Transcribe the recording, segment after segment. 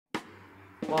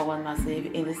One Massive.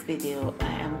 In this video I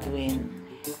am doing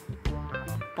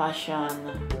passion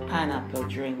pineapple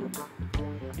drink.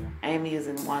 I am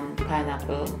using 1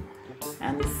 pineapple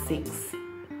and 6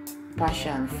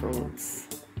 passion fruits.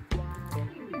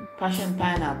 Passion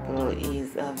pineapple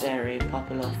is a very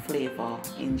popular flavor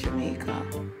in Jamaica.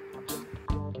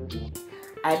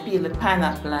 I peel the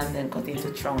pineapple and then cut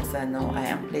into chunks, and now I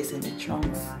am placing the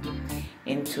chunks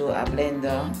into a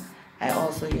blender. I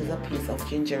also use a piece of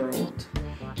ginger root,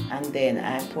 and then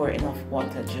I pour enough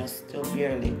water just to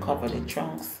barely cover the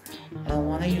chunks. I don't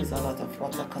want to use a lot of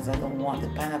water because I don't want the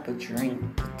pineapple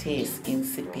drink to taste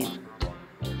insipid.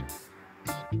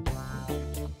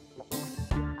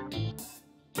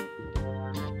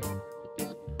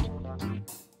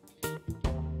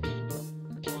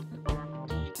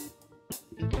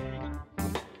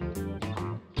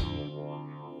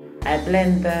 I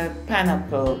blend the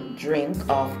pineapple drink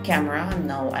off camera, and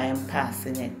now I am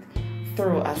passing it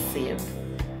through a sieve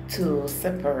to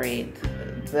separate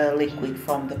the liquid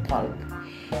from the pulp,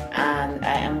 and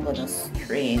I am going to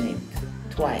strain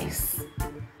it twice.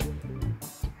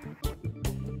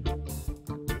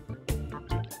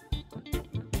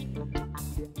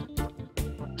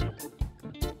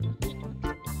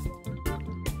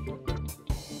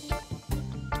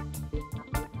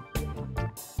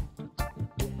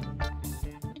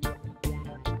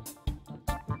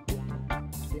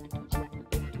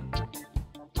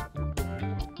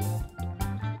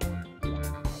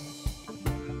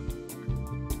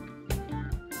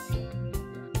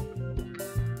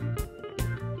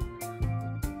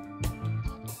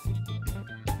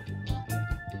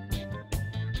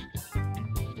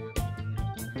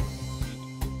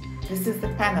 This is the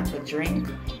pineapple drink,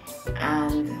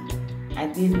 and I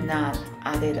did not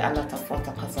add a lot of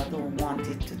water because I don't want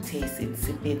it to taste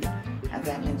insipid, as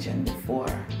I mentioned before.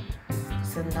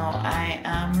 So now I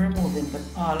am removing the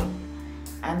pulp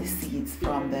and the seeds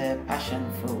from the passion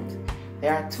fruit.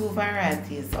 There are 2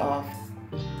 varieties of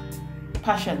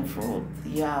passion fruit.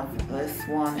 You have this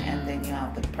one, and then you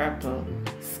have the purple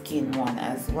skin one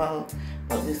as well,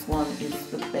 but this one is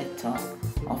the better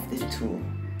of the 2.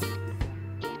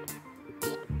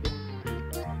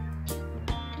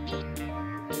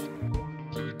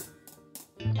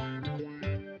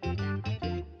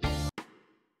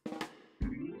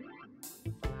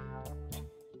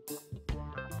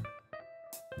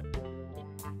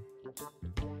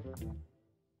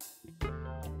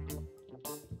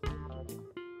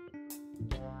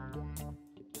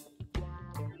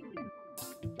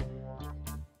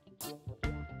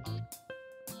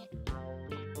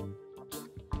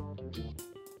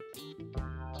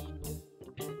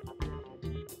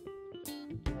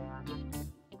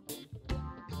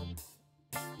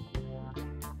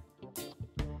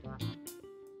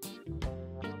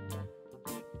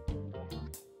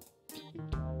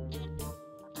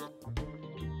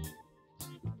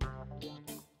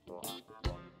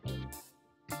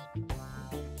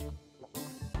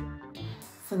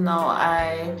 So now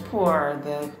I pour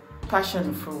the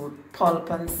passion fruit pulp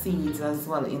and seeds as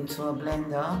well into a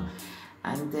blender,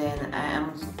 and then I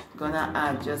am gonna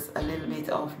add just a little bit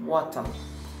of water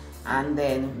and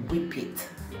then whip it.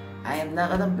 I am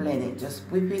not gonna blend it, just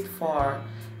whip it for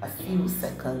a few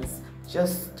seconds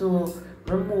just to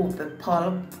remove the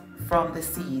pulp from the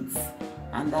seeds,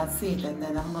 and that's it. And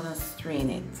then I'm gonna strain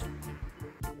it.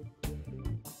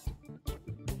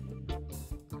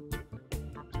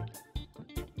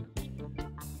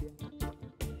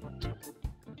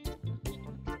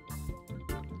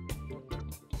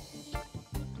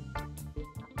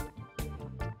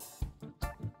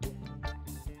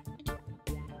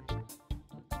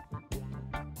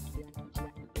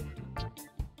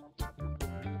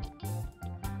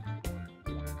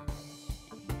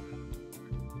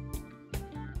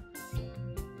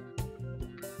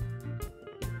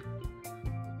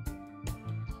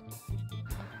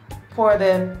 Pour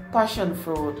the passion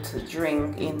fruit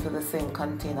drink into the same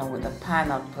container with the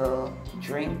pineapple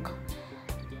drink,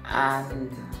 and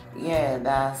yeah,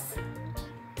 that's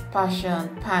passion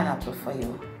pineapple for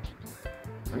you.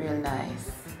 Real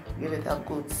nice. Give it a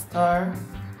good stir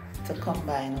to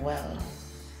combine well.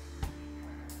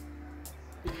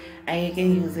 And you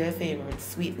can use your favorite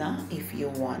sweetener if you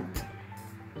want.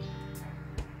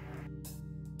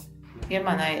 Yeah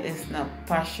man, it's not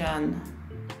passion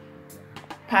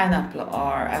pineapple,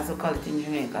 or as we call it in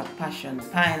Jamaica, passion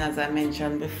pine. As I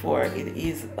mentioned before, it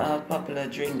is a popular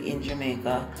drink in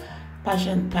Jamaica.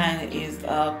 Passion pine is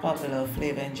a popular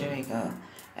flavor in Jamaica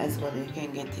as well. You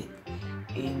can get it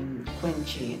in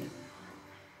quenchade.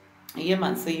 Yeah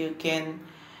man, so you can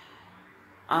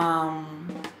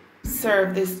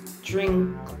serve this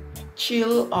drink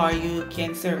chill, or you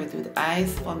can serve it with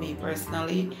ice. For me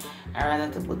personally, I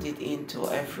rather to put it into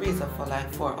a freezer for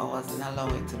like 4 hours and allow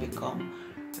it to become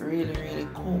really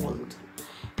cold,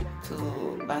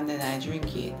 and then I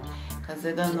drink it, because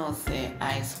they don't know say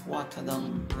ice water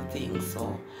down the thing,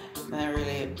 so I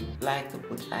really like to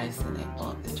put ice in it,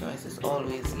 but the choice is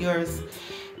always yours.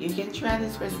 You can try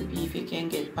this recipe if you can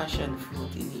get passion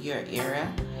fruit in your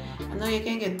area. I know you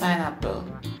can get pineapple,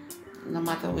 no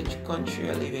matter which country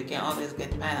you live, you can always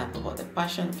get pineapple, but the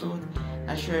passion fruit,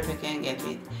 not sure if you can get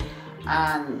it.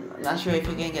 And not sure if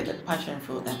you can get the passion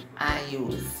fruit that I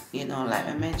use, like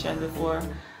I mentioned before.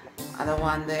 Other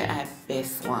one there, I have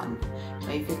best one,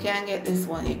 but if you can't get this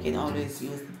one, you can always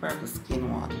use the purple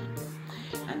skin one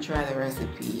and try the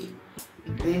recipe.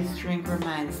 This drink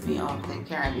reminds me of the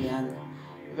Caribbean,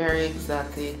 very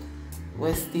exotic,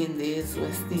 West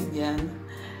Indian,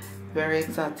 very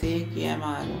exotic, yeah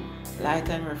man, light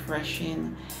and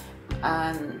refreshing,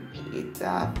 and it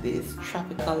has this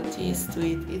tropical taste to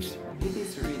it. It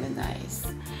is really nice.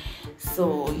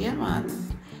 So yeah man,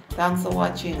 thanks for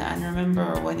watching, and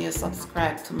remember, when you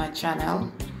subscribe to my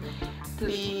channel,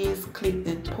 please click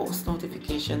the post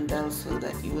notification bell so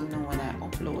that you will know when I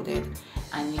uploaded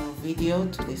a new video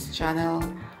to this channel.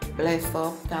 Bless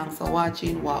up, thanks for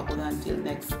watching, walk good until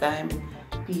next time,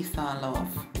 peace and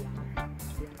love.